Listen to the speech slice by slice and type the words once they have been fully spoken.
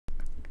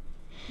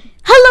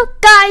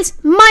Guys,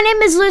 my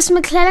name is Lewis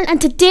McClellan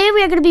and today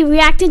we are going to be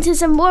reacting to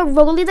some more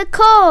Roly the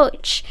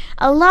Coach.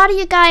 A lot of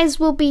you guys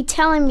will be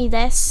telling me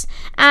this,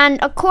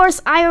 and of course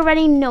I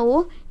already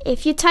know.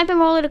 If you type in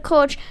Roly the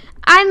Coach,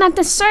 I'm at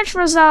the search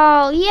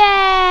result.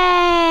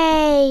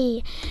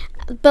 Yay!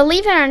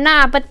 Believe it or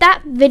not, but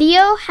that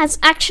video has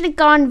actually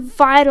gone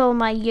viral on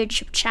my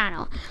YouTube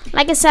channel.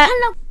 Like I said,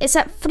 it's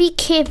at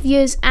 3K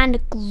views and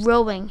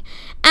growing.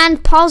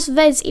 And Paul's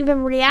vids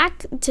even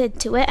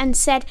reacted to it and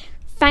said,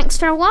 "Thanks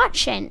for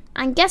watching."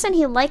 I'm guessing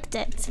he liked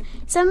it.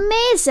 It's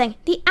amazing.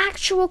 The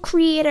actual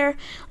creator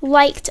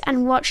liked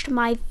and watched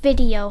my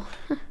video.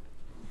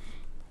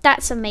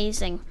 That's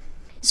amazing.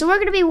 So we're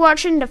going to be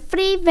watching the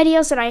 3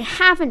 videos that I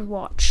haven't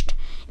watched.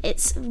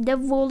 It's the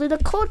Roly the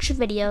Coach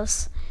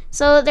videos.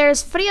 So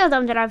there's 3 of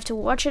them that I have to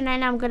watch, and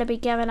then I'm going to be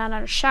giving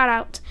another shout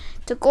out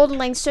to Golden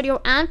Lane Studio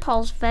and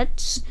Paul's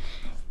vids.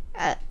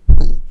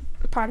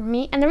 Pardon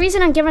me. And the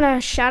reason I'm giving a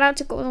shout out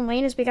to Golden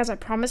Lane is because I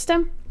promised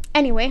him.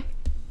 Anyway.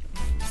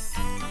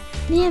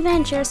 The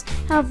Adventures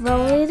of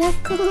Roly the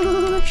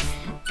Coach.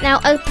 Now,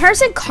 a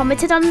person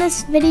commented on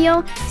this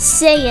video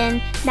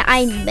saying that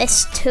I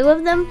missed 2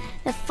 of them,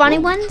 the funny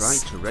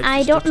ones.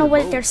 I don't know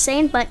what they're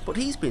saying, but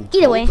he's been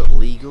either way, that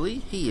legally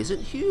he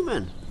isn't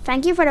human.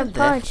 Thank you for the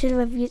positive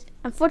reviews.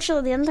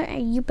 Unfortunately, the other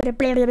you put a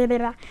blah blah blah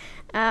blah.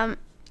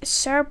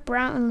 Sir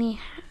Bowley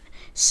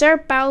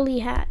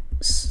hat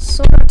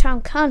Solar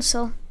Town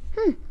Council.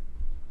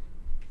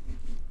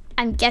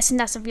 I'm guessing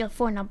that's a real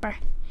phone number.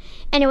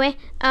 Anyway,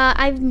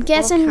 I'm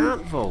guessing.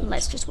 Can't vote.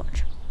 Let's just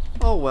watch.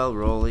 Oh well,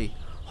 Roly.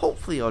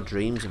 Hopefully your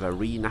dreams of a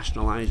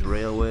renationalised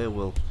railway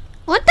will...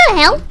 What the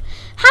hell?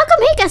 How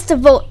come he gets to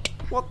vote?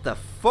 What the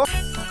fuck?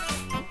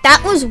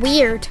 That was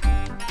weird.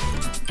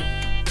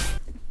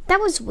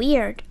 That was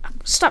weird.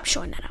 Stop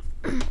showing that up.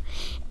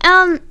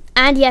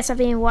 And yes, I've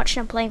been watching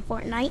and playing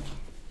Fortnite.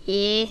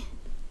 Yeah.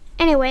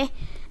 Anyway,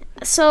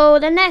 so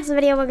the next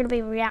video we're going to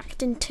be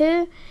reacting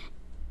to...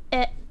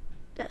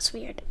 That's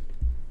weird.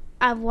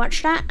 I've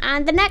watched that,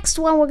 and the next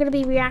one we're going to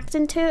be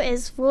reacting to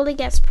is Roly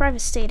Gets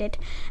Devastated.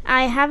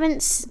 I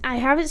haven't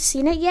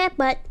seen it yet,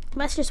 but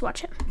let's just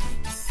watch it.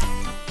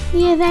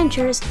 The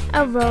Adventures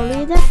of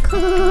Roly the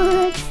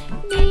Coach.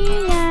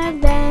 The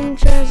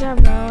Adventures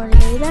of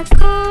Roly the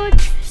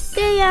Coach.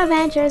 The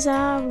Adventures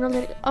of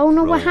Roly. Oh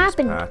no, what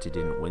happened? Roly's party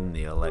didn't win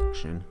the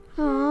election.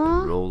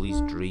 Aww. And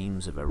Roly's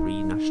dreams of a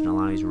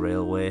renationalised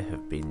railway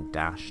have been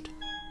dashed.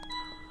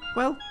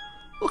 Well,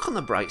 look on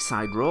the bright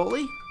side,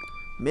 Roly.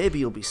 Maybe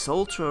you'll be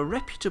sold to a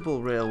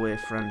reputable railway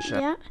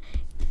franchise. Yeah.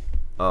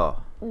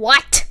 Oh.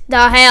 What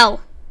the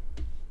hell?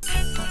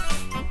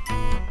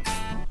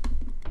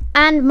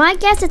 And my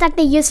guess is that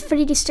they used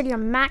 3D Studio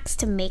Max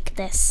to make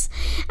this.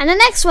 And the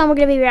next one we're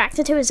going to be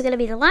reacting to is going to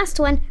be the last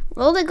one.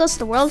 Roly Goes to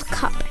the World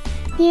Cup.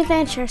 The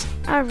Adventures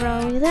of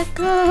Roly the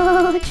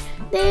Coach.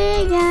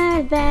 The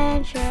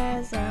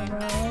Adventures of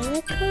Roly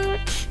the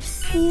Coach.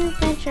 The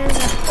Adventures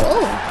of...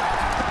 Oh!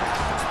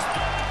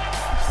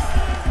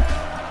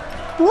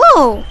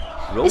 Whoa!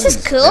 Roly's This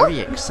is cool.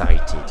 Very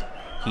excited.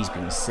 He's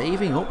been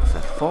saving up for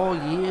 4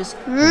 years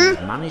and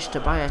he's managed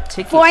to buy a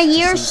ticket 4 to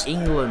years? see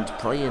England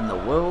play in the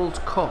World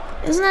Cup.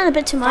 Isn't that a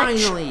bit too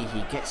much? Finally,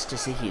 he gets to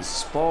see his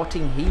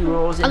sporting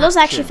heroes in Are those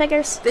action. action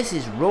figures? This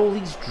is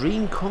Roly's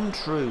dream come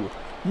true.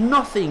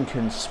 Nothing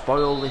can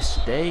spoil this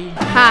day.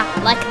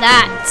 Ha, like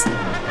that.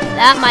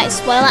 That might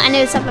spoil it. I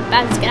knew something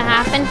bad's gonna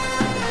happen.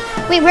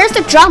 Wait, where's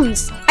the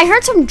drums? I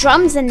heard some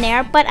drums in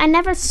there, but I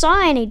never saw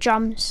any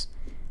drums.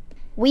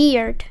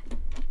 Weird.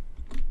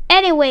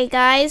 Anyway,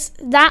 guys,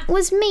 that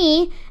was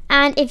me.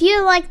 And if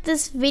you like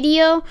this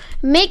video,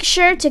 make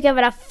sure to give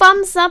it a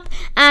thumbs up.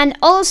 And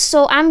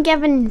also, I'm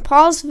giving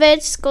Paul's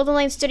vids, Golden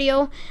Lane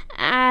Studio,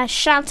 a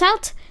shout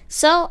out.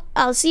 So,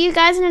 I'll see you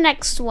guys in the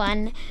next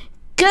one.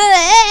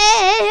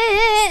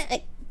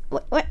 Goodbye.